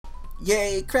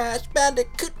Yay, Crash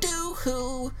Bandicoot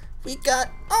 2! We got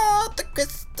all the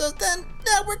crystals and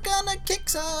now we're gonna kick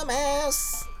some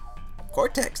ass!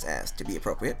 Cortex ass, to be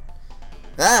appropriate.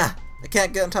 Ah! I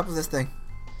can't get on top of this thing.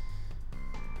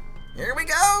 Here we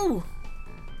go!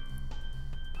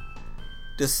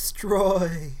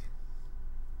 Destroy!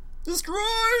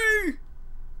 Destroy!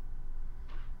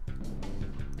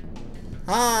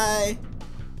 Hi!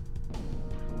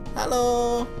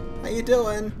 Hello! How you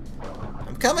doing?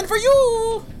 I'm coming for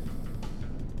you!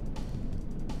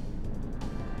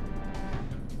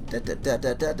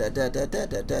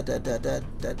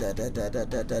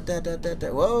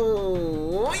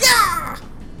 Whoa! Yeah!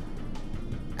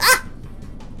 Ah!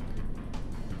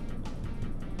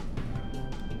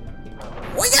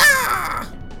 Oh yeah!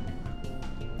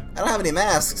 I don't have any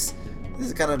masks. This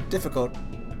is kind of difficult.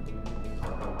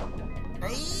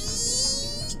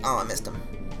 Oh, I missed him.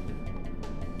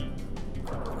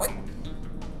 What?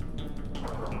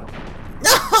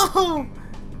 No!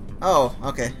 Oh,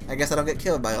 okay. I guess I don't get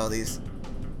killed by all these.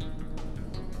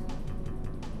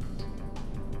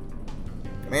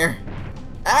 Come here.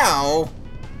 Ow!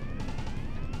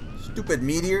 Stupid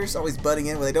meteors always butting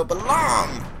in where they don't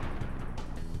belong.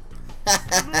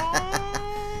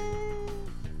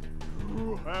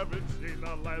 You haven't seen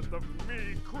the last of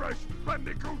me, Crash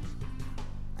Bandicoot!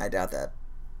 I doubt that.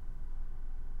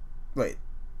 Wait.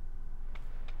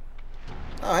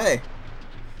 Oh, hey.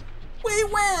 We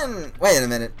win! Wait a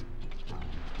minute.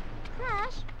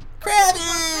 Crash?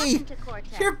 Krabby!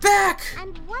 You're back!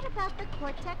 And what about the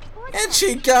Cortex Vortex? And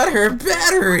she got her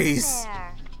batteries!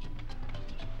 There.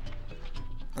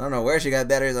 I don't know where she got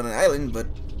batteries on an island, but...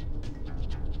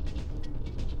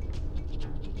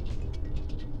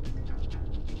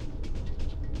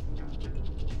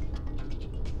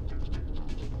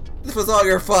 This was all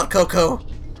your fault, Coco.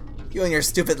 You and your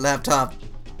stupid laptop.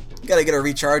 You gotta get a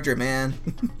recharger, man.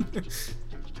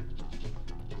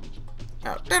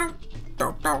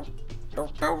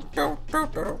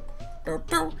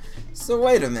 So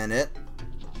wait a minute.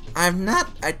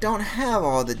 I don't have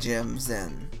all the gems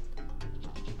then.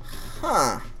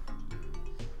 Huh.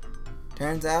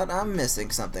 Turns out I'm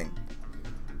missing something.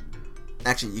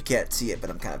 Actually, you can't see it, but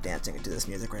I'm kind of dancing into this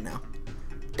music right now.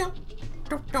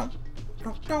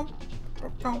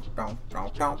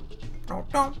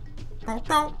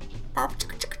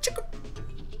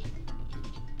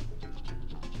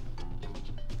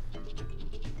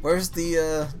 Where's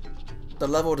the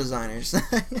level designers?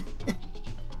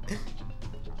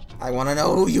 I want to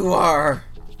know who you are.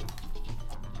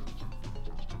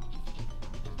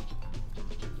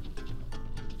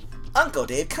 Uncle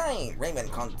Dave Kine,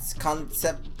 Raymond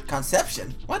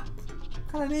Conception. What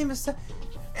kind of name is that?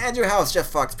 Andrew House, Jeff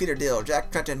Fox, Peter Dill, Jack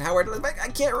Trenton, Howard. I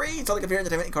can't read. Sonic Appearance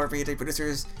Entertainment Incorporated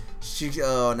producers.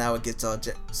 Oh, now it gets all.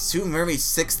 Sue Murray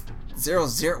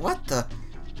 600. What the?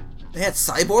 They had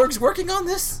cyborgs working on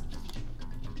this?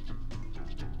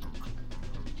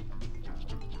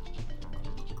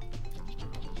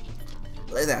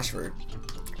 Liz Ashford,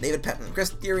 David Patton, Chris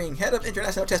Deering, Head of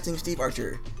International Testing, Steve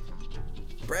Archer,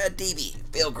 Brad Davey,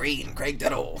 Phil Green, Craig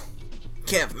Duddle,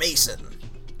 Kev Mason,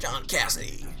 John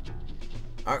Cassidy.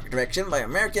 Art direction by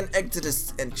American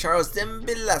Exodus and Charles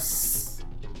Dembilas.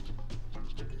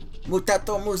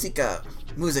 Mutato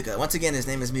Musica. Once again, his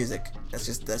name is Music. That's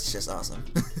just awesome.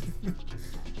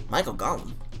 Michael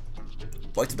Gollum.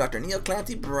 Voice of Dr. Neil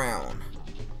Clancy Brown.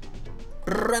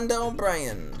 Brenda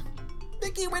O'Brien.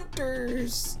 Vicky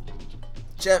Winters.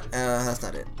 Jeff. That's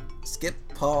not it. Skip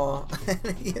Paul.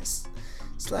 Yes.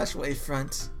 Slash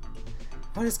Wavefront.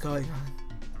 What is going on?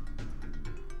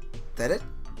 Is that it?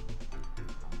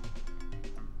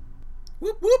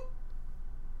 Whoop whoop.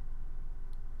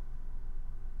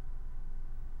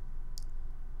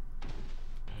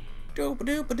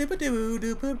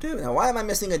 Now why am I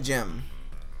missing a gem?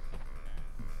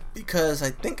 Because I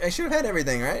think I should have had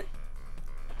everything, right?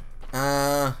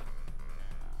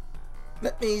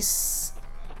 Let me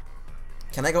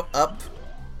can I go up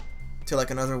to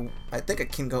like another? I think I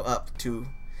can go up to.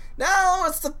 No,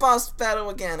 it's the boss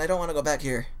battle again. I don't want to go back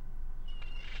here.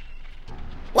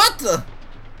 What the?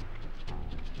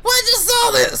 I just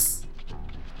saw this!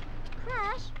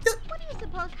 Crash, what do you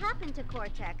suppose happened to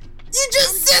Cortex? You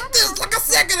just said this like a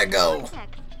second ago!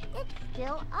 Cortex? It's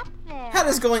still up there. How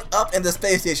does going up in the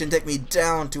space station take me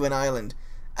down to an island?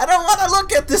 I don't want to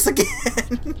look at this again!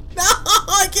 No,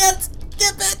 I can't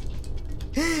skip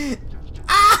it!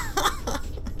 Ah!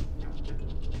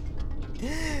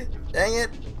 Dang it.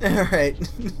 Alright.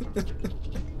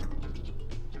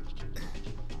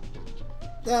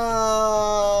 No!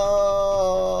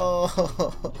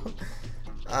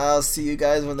 I'll see you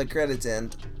guys when the credits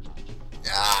end.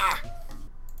 Ah!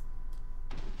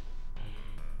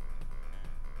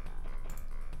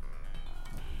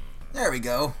 There we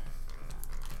go.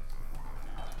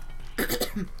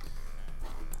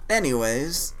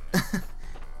 Anyways,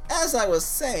 as I was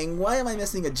saying, why am I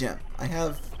missing a gem? I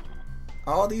have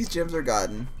all these gems are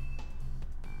gotten.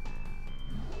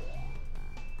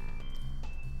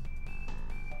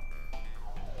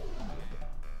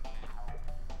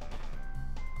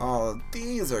 All of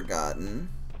these are gotten.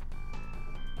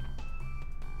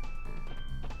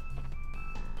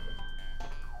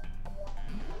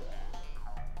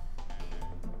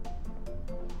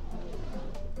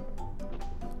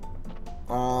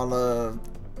 All of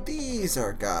these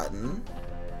are gotten.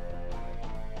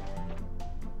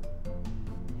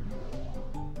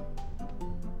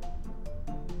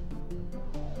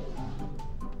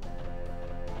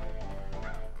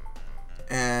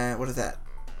 And what is that?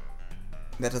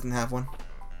 That doesn't have one.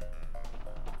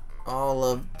 All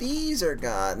of these are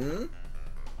gotten.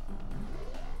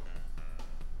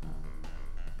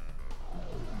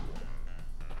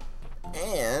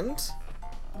 And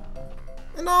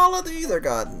all of these are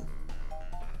gotten.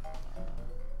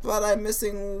 But I'm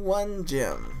missing one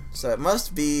gem. So it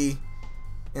must be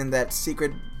in that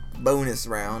secret bonus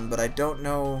round, but I don't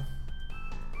know.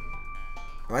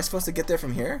 Am I supposed to get there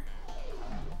from here?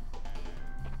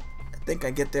 I think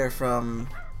I get there from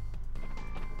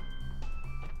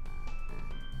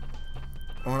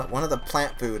one of the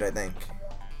plant food, I think.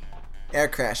 Air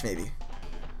crash, maybe.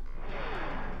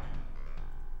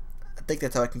 I think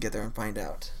that's how I can get there and find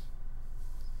out.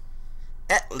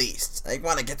 At least, I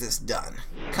want to get this done.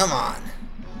 Come on.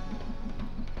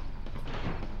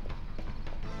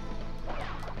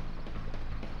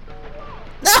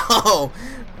 No!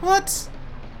 What?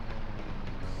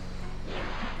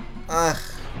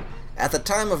 At the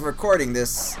time of recording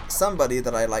this, somebody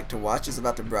that I like to watch is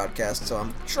about to broadcast, so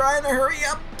I'm trying to hurry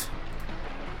up.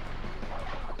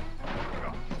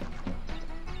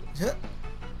 Huh.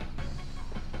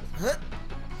 Huh.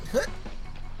 Huh.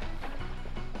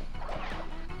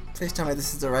 Please tell me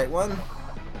this is the right one.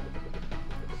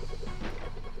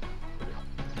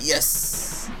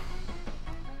 Yes!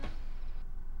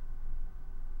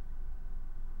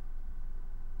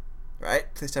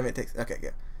 Right? Please tell me it takes... Okay,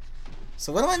 good.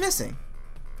 So what am I missing?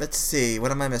 Let's see.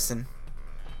 What am I missing?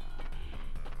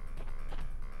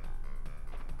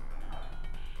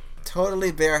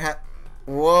 Totally bare hat...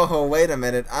 Whoa, wait a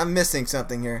minute. I'm missing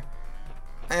something here.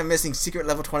 I am missing secret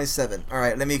level 27.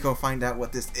 Alright, let me go find out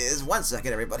what this is. 1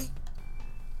 second, everybody.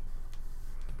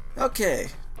 Okay.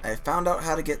 I found out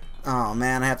how to get... Oh,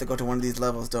 man, I have to go to one of these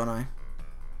levels, don't I?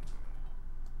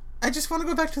 I just want to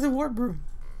go back to the warp room.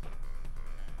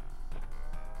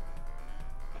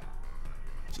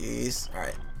 Jeez.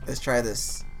 Alright, let's try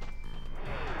this.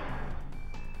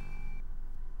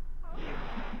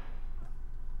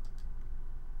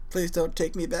 Please don't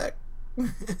take me back.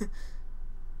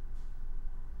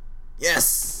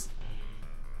 Yes!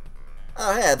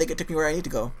 Oh, yeah, I think it took me where I need to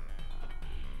go.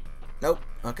 Nope.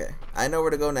 Okay. I know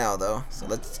where to go now, though. So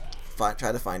let's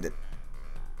try to find it.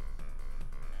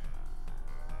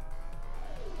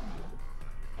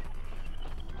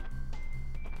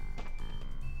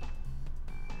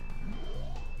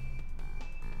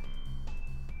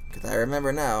 Because I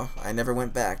remember now, I never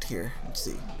went back here. Let's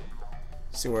see.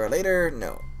 Sewer later?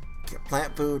 No.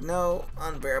 Plant food? No.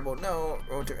 Unbearable? No.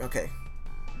 Okay.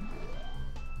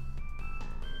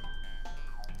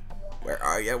 Where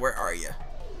are ya? Where are ya?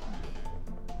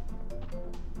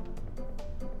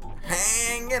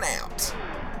 Hanging out.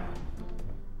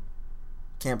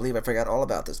 Can't believe I forgot all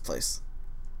about this place.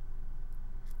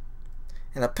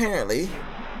 And apparently,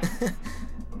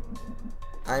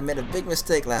 I made a big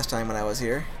mistake last time when I was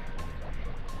here.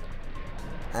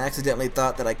 I accidentally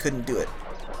thought that I couldn't do it.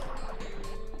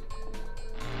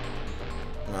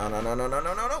 No, no, no, no, no,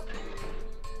 no, no, no.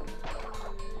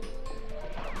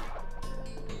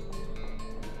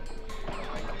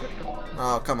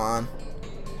 Oh, come on.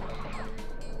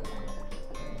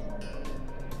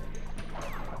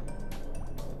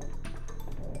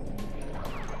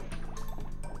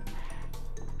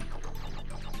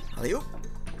 Alley-oop.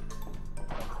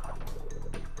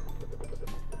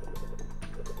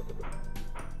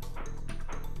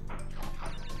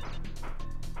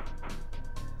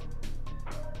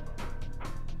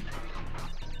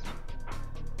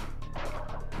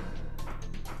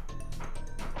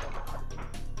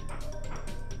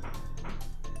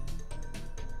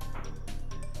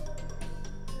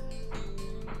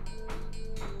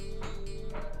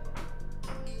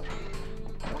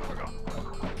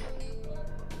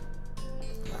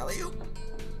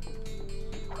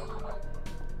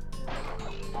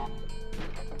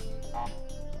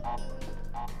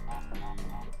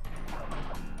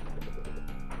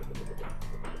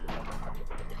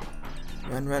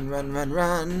 Run, run, run, run,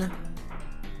 run.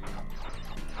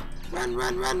 Run,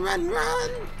 run, run, run,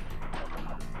 run.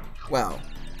 Well,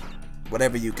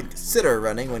 whatever you can consider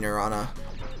running when you're on a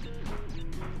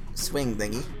swing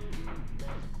thingy.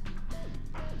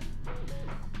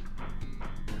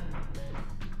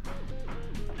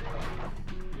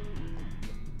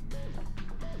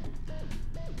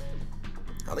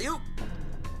 Alley-oop.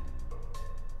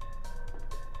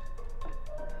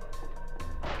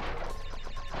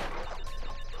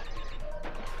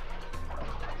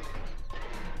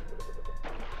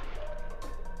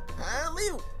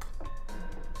 Alley-oop.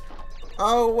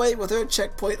 Oh wait, was there a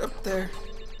checkpoint up there?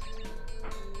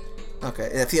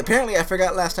 Okay, see, apparently I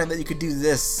forgot last time that you could do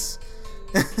this.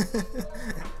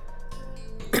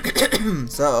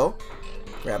 So,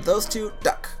 grab those two,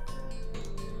 duck.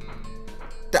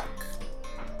 Duck.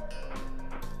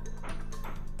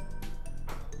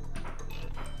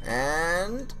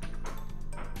 And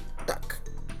duck.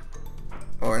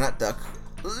 Or not duck,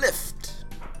 lift.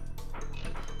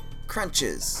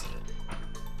 Crunches.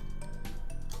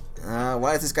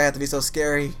 Why does this guy have to be so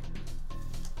scary?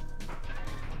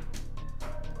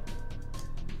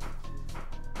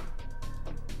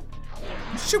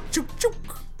 Shoot, shoot, shoot.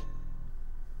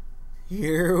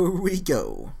 Here we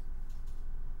go.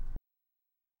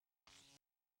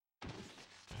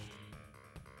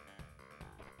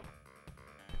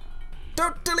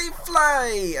 Totally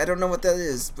fly! I don't know what that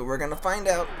is, but we're gonna find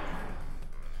out.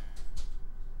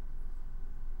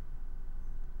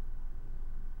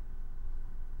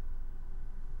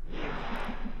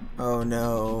 Oh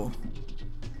no.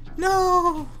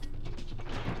 No!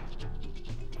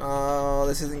 Oh,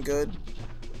 this isn't good.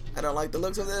 I don't like the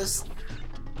looks of this.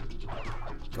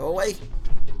 Go away.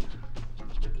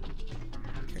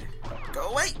 Okay.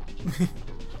 Go away!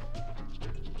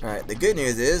 Alright, the good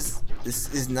news is,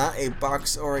 this is not a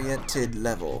box-oriented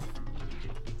level.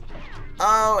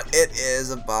 Oh, it is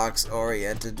a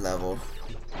box-oriented level.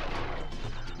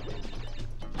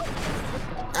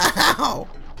 Ow!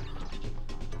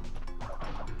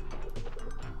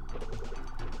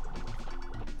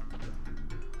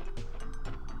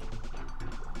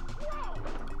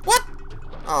 What?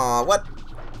 Aw, what?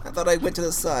 I thought I went to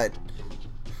the side.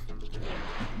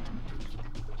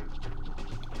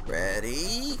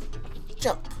 Ready?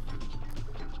 Jump.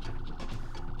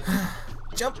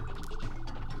 Jump.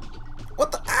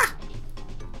 What the? Ah!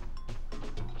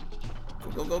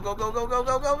 Go, go, go, go, go, go,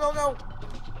 go, go, go, go.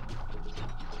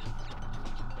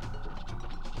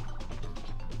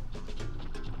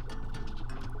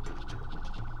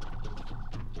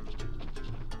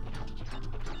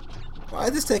 Why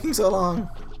is this taking so long?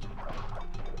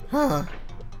 Huh.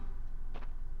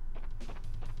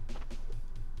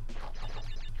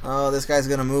 Oh, this guy's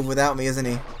gonna move without me, isn't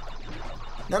he?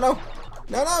 No, no!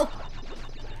 No, no!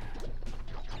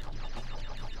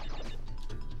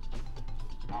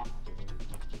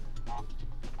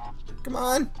 Come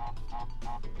on!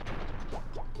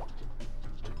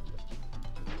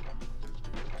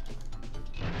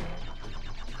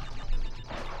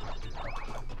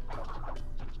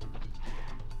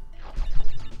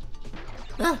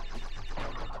 Ah.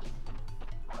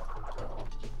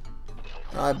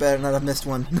 I better not have missed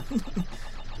one.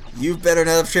 You better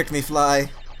not have tricked me,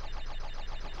 Fly.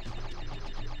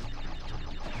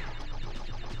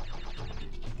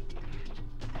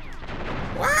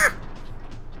 Wah!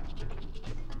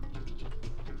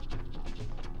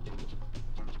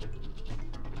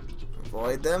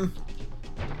 Avoid them.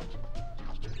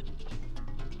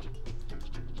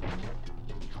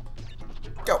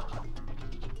 Go.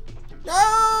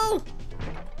 No!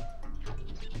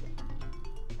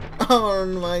 Oh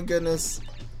my goodness.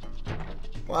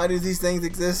 Why do these things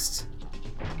exist?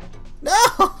 No!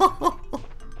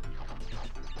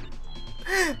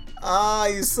 Ah,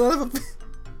 you son of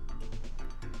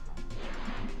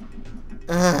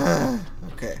a...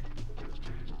 Okay.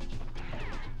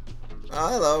 Oh,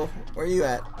 hello. Where are you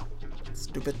at?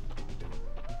 Stupid.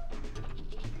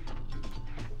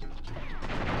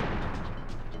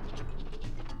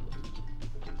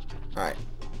 Alright.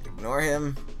 Ignore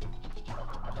him.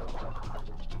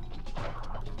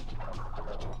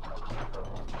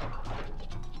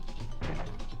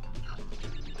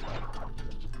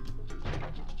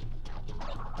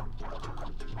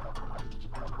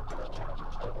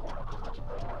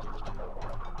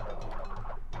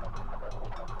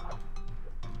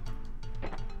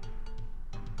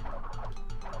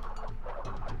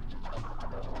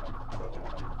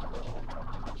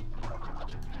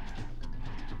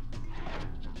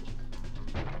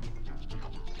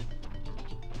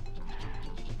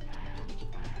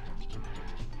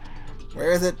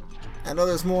 Where is it? I know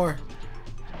there's more.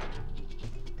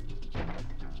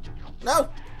 No!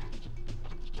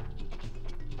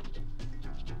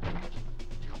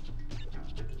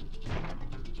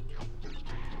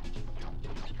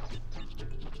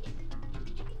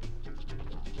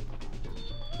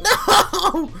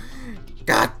 No!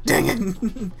 God dang it!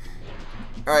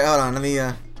 Alright, hold on, let me,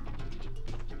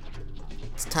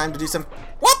 it's time to do some...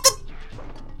 What the?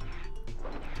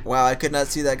 Wow, I could not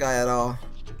see that guy at all.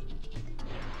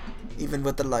 Even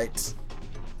with the lights.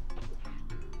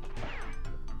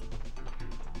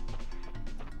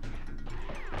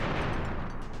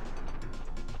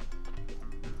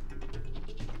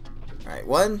 Alright,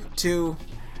 1, 2...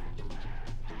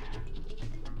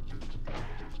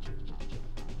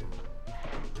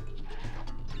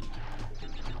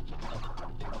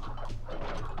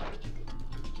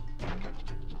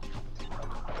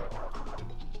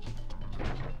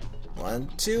 One,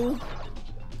 2,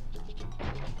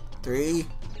 3,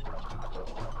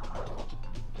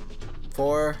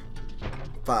 4,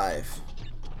 5.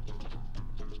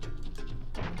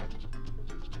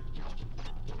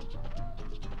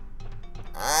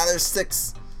 Ah, there's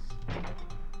 6.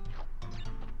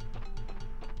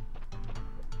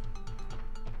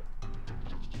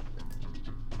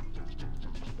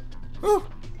 Whew.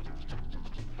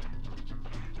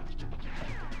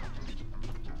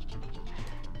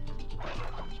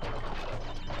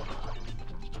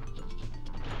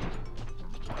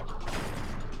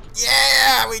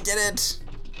 Yeah, we did it!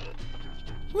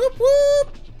 Whoop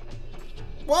whoop!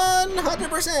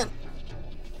 100%!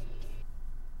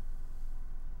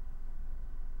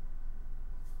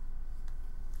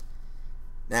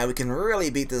 Now we can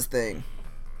really beat this thing.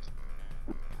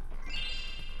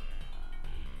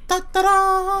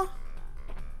 Ta-da-da!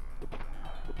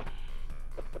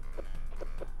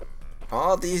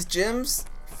 All these gems?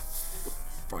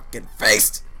 Fucking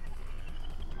faced!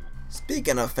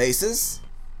 Speaking of faces...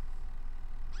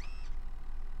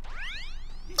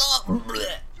 Oh,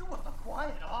 you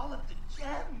acquired all of the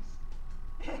gems!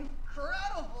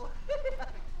 Incredible!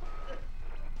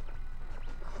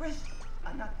 Crystals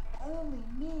are not the only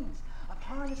means of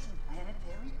harnessing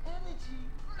planetary energy,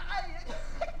 right?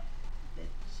 The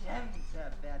gems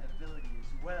have that ability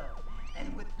as well,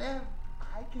 and with them,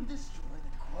 I can destroy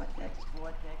the Cortex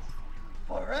Vortex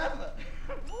forever!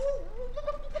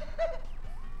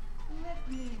 Let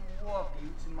me walk you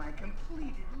to my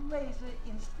completed laser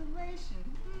installation.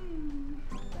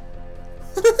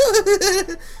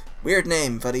 Weird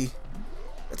name, buddy.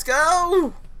 Let's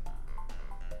go!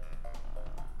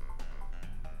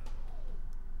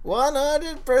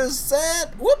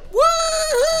 100%! Whoop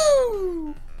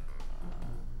woohoo!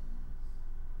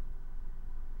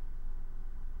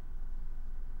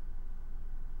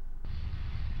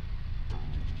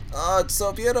 Oh, it's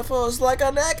so beautiful. It's like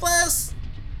a necklace.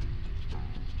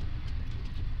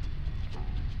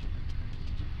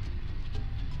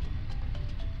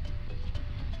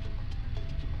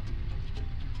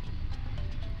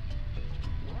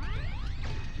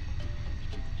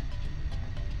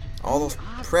 All those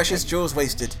precious jewels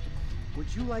wasted.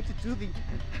 Would you like to do the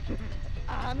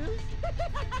honors?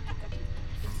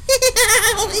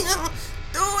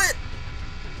 Do it!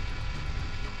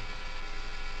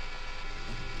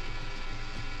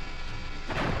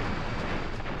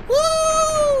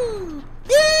 Woo!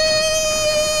 Yeehaw!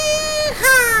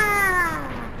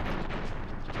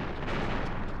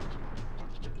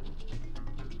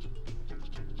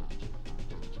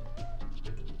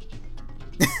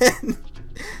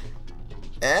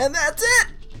 And that's it!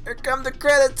 Here come the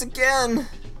credits again!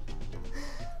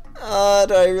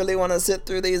 Do I really want to sit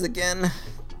through these again?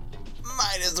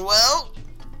 Might as well.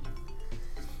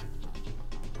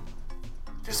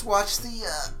 Just watch the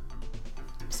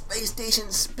space station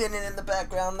spinning in the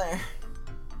background there.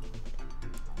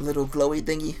 Little glowy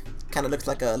thingy. Kind of looks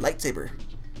like a lightsaber.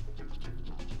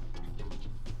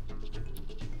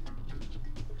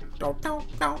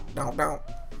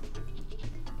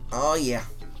 Oh yeah.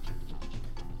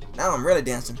 Now I'm really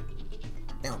dancing.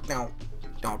 Down, down,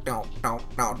 down, down, down,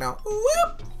 down, down.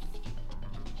 Whoop!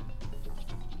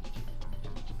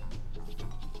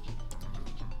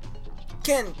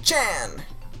 Ken Chan.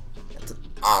 That's an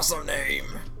awesome name.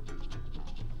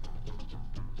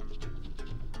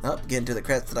 Oh, getting to the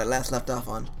credits that I last left off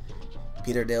on.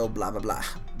 Peter Dale, blah blah blah.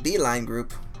 Beeline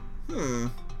Group. Oh,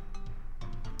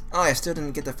 I still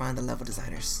didn't get to find the level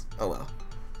designers. Oh well.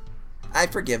 I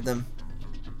forgive them.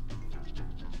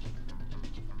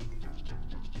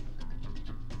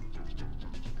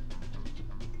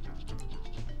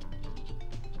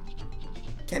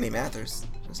 Kenny Mathers.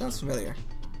 That sounds familiar.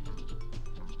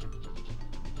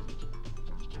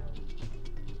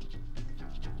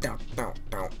 Down, down,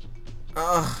 down.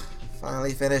 Ugh.